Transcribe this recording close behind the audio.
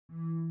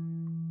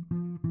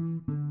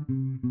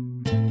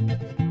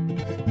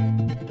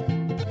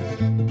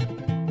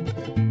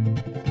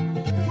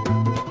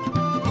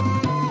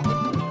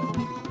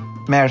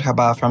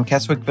Merhaba from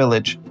Keswick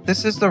Village.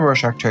 This is the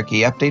Rorschach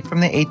Turkey update from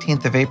the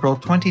 18th of April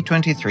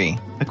 2023,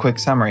 a quick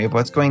summary of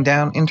what's going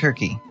down in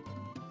Turkey.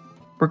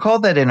 Recall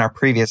that in our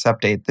previous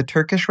update, the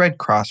Turkish Red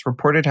Cross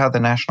reported how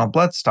the national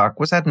blood stock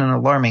was at an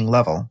alarming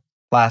level.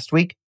 Last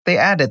week, they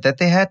added that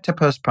they had to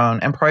postpone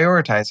and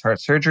prioritize heart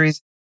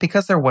surgeries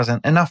because there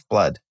wasn't enough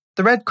blood.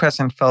 The Red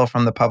Crescent fell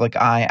from the public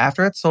eye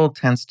after it sold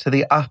tents to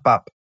the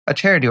Ahbap, a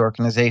charity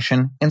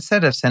organization,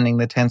 instead of sending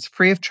the tents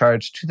free of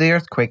charge to the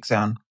earthquake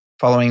zone.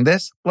 Following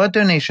this, blood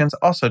donations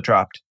also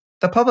dropped.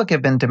 The public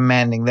have been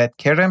demanding that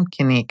Kerem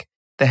Kinik,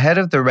 the head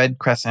of the Red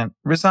Crescent,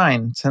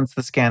 resign since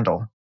the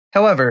scandal.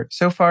 However,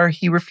 so far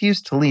he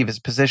refused to leave his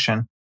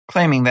position,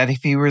 claiming that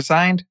if he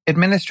resigned,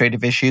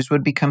 administrative issues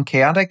would become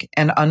chaotic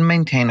and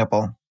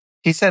unmaintainable.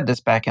 He said this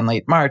back in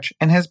late March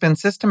and has been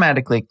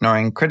systematically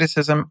ignoring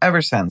criticism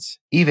ever since,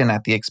 even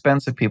at the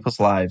expense of people's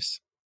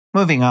lives.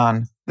 Moving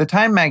on, the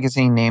Time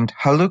magazine named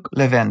Haluk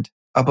Levent,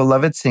 a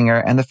beloved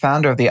singer and the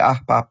founder of the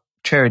Ahbap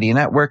charity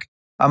network,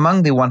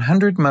 among the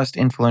 100 most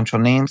influential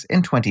names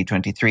in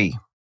 2023.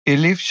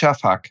 Elif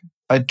Shafak,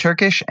 a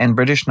Turkish and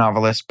British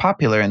novelist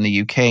popular in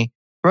the UK,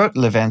 wrote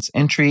Levent's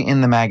entry in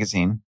the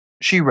magazine.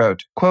 She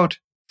wrote, quote,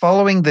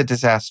 "Following the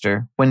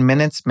disaster, when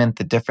minutes meant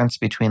the difference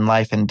between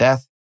life and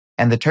death,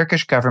 and the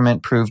Turkish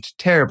government proved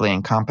terribly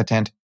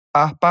incompetent,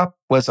 Ahbap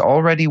was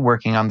already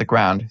working on the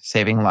ground,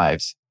 saving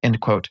lives."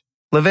 End quote.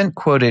 Levent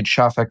quoted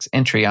Shafak's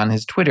entry on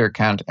his Twitter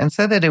account and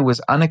said that it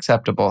was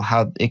unacceptable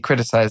how it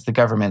criticized the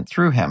government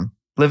through him.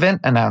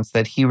 Levent announced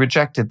that he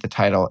rejected the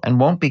title and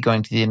won't be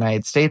going to the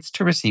United States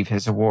to receive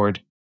his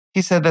award.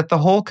 He said that the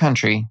whole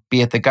country,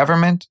 be it the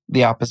government,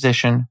 the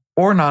opposition,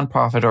 or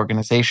nonprofit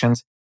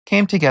organizations,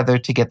 came together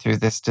to get through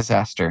this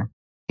disaster.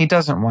 He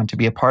doesn't want to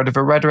be a part of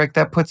a rhetoric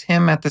that puts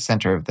him at the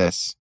center of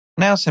this.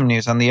 Now some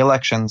news on the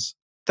elections.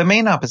 The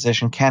main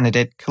opposition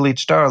candidate,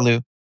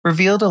 Kılıçdaroğlu,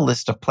 revealed a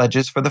list of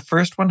pledges for the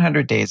first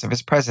 100 days of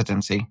his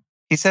presidency.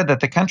 He said that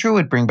the country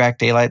would bring back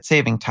daylight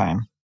saving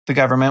time. The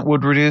government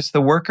would reduce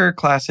the worker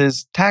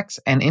class's tax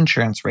and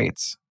insurance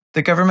rates.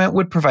 The government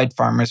would provide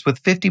farmers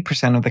with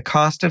 50% of the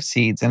cost of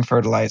seeds and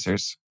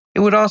fertilizers. It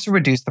would also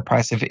reduce the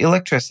price of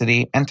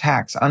electricity and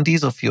tax on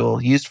diesel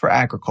fuel used for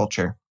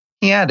agriculture.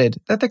 He added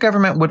that the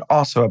government would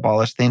also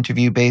abolish the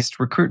interview-based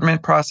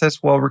recruitment process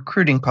while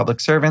recruiting public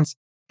servants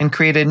and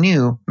create a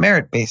new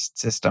merit-based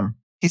system.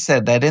 He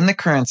said that in the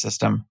current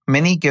system,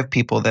 many give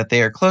people that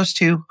they are close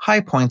to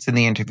high points in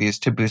the interviews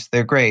to boost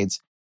their grades,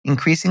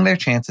 increasing their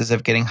chances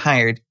of getting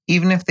hired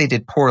even if they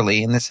did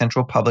poorly in the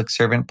Central Public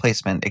Servant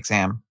Placement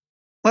exam.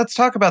 Let's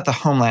talk about the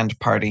Homeland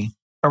Party.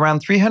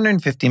 Around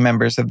 350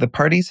 members of the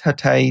party's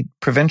Hatay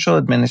provincial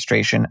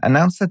administration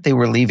announced that they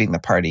were leaving the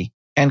party,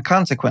 and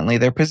consequently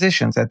their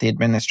positions at the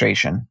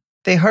administration.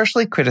 They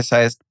harshly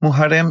criticized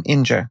Muharrem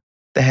İnce,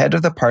 the head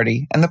of the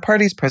party and the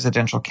party's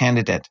presidential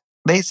candidate.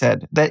 They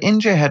said that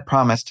İnce had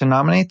promised to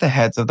nominate the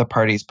heads of the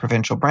party's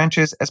provincial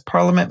branches as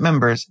parliament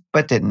members,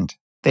 but didn't.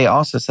 They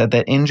also said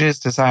that İnce's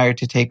desire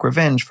to take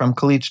revenge from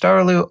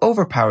Kılıçdaroğlu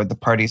overpowered the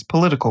party's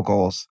political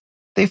goals.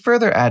 They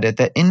further added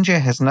that İnce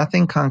has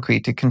nothing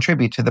concrete to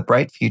contribute to the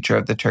bright future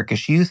of the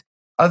Turkish youth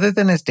other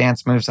than his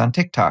dance moves on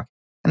TikTok,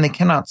 and they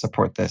cannot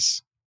support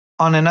this.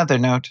 On another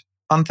note,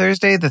 on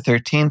Thursday the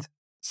 13th,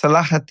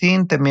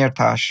 Selahattin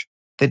Demirtas,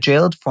 the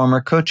jailed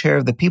former co-chair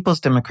of the People's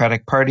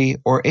Democratic Party,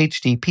 or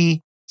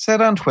HDP, said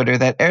on Twitter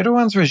that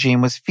Erdogan's regime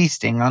was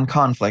feasting on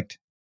conflict.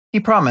 He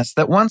promised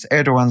that once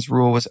Erdogan's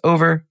rule was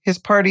over, his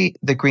party,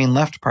 the Green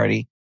Left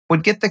Party,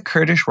 would get the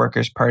Kurdish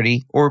Workers'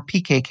 Party, or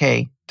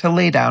PKK, to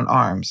lay down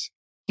arms.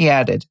 He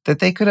added that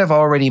they could have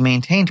already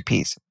maintained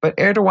peace, but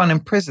Erdogan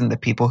imprisoned the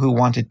people who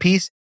wanted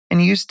peace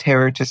and used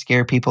terror to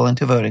scare people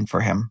into voting for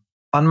him.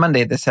 On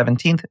Monday the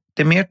 17th,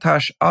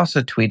 Demirtas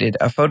also tweeted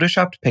a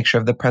photoshopped picture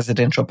of the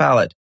presidential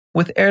ballot,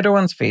 with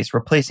Erdogan's face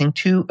replacing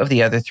two of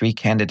the other three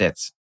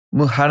candidates,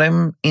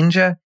 Muharrem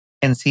İnce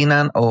and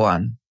Sinan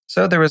Oğan.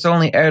 So there was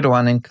only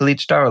Erdogan and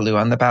Kılıçdaroğlu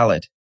on the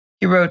ballot.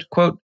 He wrote,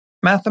 quote,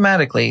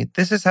 "Mathematically,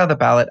 this is how the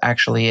ballot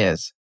actually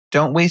is.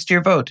 Don't waste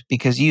your vote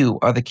because you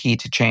are the key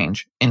to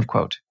change," end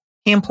quote.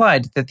 He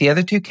implied that the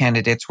other two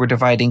candidates were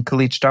dividing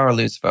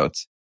Kılıçdaroğlu's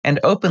votes and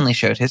openly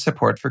showed his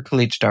support for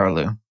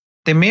Kılıçdaroğlu.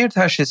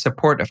 Demirtas's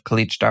support of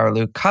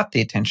Kılıçdaroğlu caught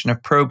the attention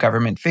of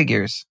pro-government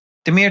figures.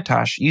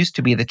 Demirtas used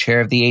to be the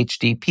chair of the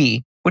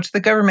HDP, which the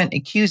government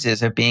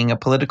accuses of being a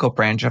political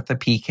branch of the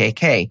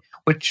PKK,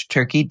 which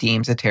Turkey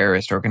deems a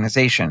terrorist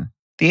organization.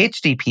 The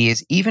HDP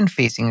is even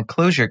facing a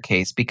closure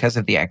case because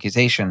of the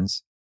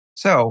accusations.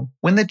 So,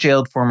 when the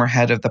jailed former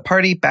head of the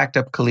party backed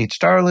up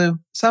Kılıçdaroğlu,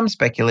 some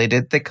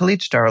speculated that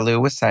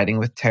Kılıçdaroğlu was siding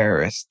with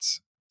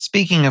terrorists.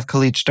 Speaking of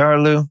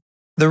Kılıçdaroğlu,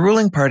 the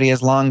ruling party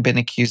has long been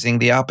accusing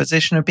the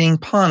opposition of being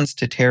pawns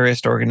to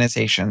terrorist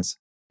organizations.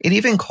 It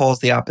even calls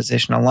the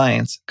opposition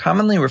alliance,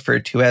 commonly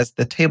referred to as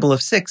the Table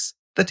of Six,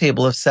 the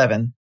Table of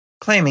Seven,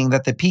 claiming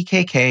that the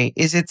PKK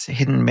is its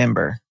hidden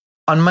member.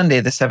 On Monday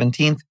the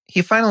 17th,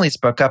 he finally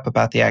spoke up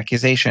about the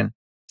accusation,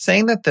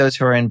 saying that those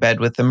who are in bed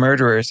with the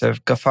murderers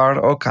of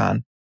Gafar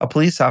Okan a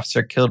police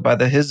officer killed by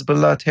the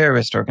Hezbollah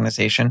terrorist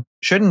organization,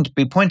 shouldn't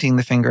be pointing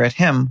the finger at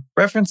him,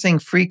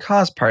 referencing Free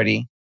Cause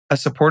Party, a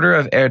supporter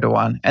of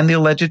Erdogan and the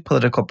alleged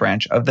political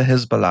branch of the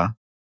Hezbollah.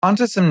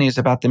 Onto some news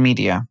about the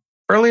media.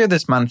 Earlier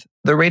this month,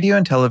 the Radio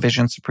and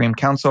Television Supreme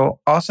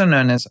Council, also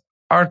known as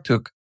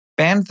Artuk,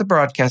 banned the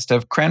broadcast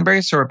of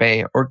Cranberry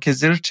Sorbet or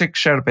Kizilcik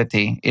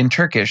Sherbeti in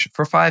Turkish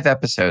for 5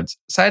 episodes,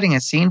 citing a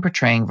scene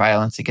portraying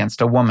violence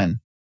against a woman.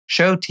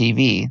 Show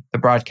TV, the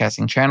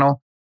broadcasting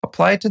channel,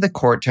 applied to the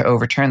court to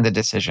overturn the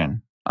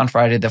decision. On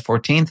Friday the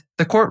 14th,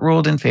 the court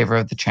ruled in favor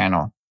of the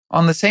channel.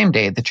 On the same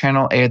day, the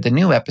channel aired the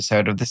new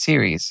episode of the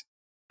series.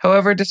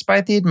 However,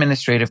 despite the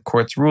administrative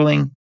court's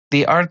ruling,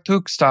 the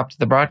Artuk stopped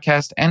the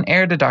broadcast and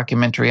aired a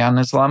documentary on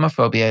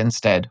Islamophobia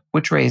instead,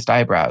 which raised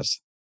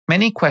eyebrows.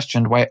 Many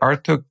questioned why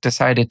Artuk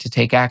decided to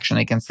take action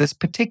against this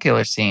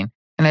particular scene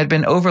and had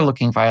been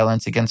overlooking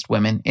violence against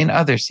women in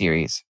other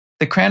series.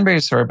 The Cranberry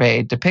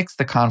Sorbet depicts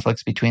the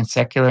conflicts between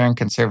secular and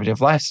conservative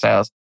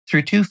lifestyles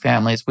through 2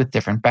 families with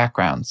different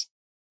backgrounds.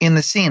 In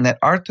the scene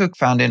that Artuk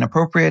found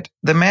inappropriate,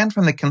 the man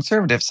from the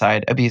conservative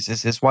side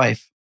abuses his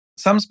wife.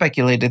 Some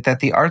speculated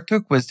that the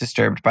Artuk was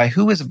disturbed by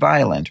who was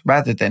violent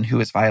rather than who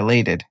was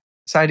violated,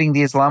 citing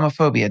the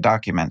Islamophobia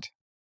document.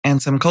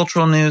 And some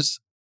cultural news.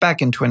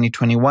 Back in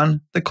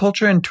 2021, the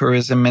Culture and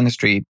Tourism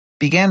Ministry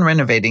began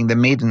renovating the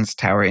Maidens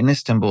Tower in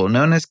Istanbul,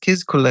 known as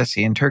Kız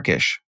Kulesi in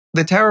Turkish.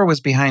 The tower was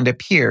behind a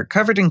pier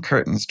covered in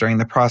curtains during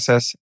the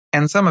process,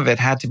 and some of it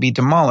had to be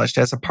demolished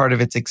as a part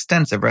of its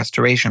extensive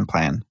restoration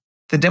plan.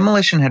 The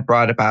demolition had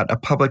brought about a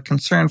public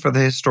concern for the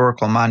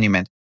historical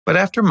monument, but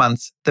after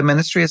months, the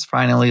ministry has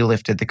finally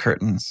lifted the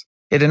curtains.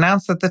 It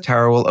announced that the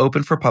tower will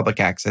open for public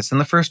access in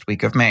the first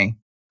week of May.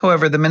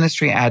 However, the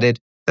ministry added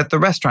that the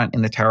restaurant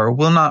in the tower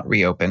will not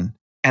reopen,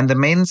 and the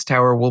Maidens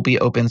Tower will be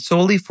open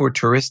solely for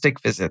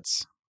touristic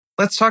visits.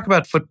 Let's talk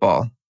about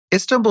football.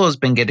 Istanbul has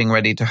been getting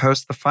ready to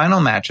host the final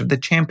match of the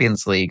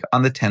Champions League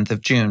on the 10th of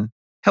June.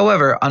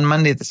 However, on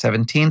Monday the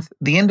 17th,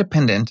 The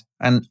Independent,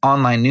 an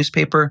online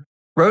newspaper,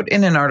 wrote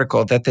in an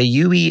article that the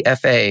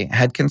UEFA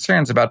had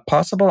concerns about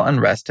possible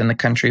unrest in the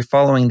country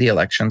following the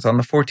elections on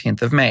the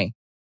 14th of May,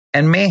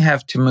 and may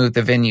have to move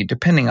the venue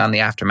depending on the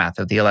aftermath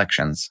of the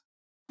elections.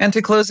 And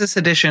to close this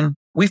edition,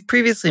 we've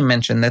previously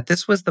mentioned that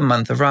this was the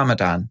month of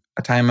Ramadan,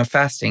 a time of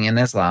fasting in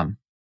Islam.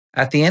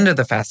 At the end of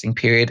the fasting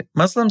period,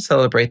 Muslims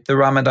celebrate the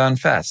Ramadan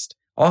fest,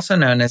 also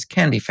known as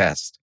Candy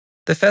Fest.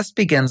 The fest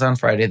begins on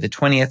Friday the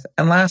 20th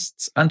and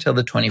lasts until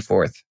the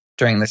 24th.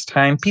 During this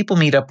time, people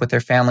meet up with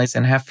their families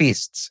and have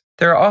feasts.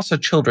 There are also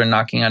children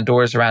knocking on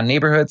doors around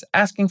neighborhoods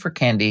asking for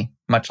candy,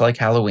 much like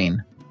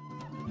Halloween.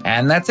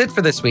 And that's it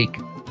for this week.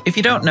 If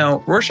you don't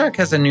know, Rorschach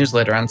has a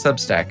newsletter on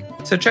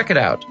Substack, so check it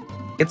out.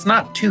 It's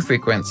not too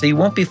frequent, so you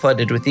won't be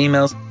flooded with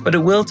emails, but it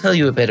will tell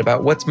you a bit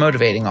about what's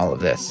motivating all of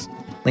this.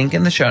 Link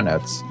in the show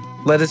notes.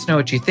 Let us know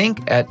what you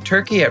think at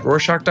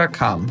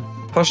turkey@rorschach.com.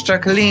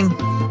 Hoşça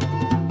kalın.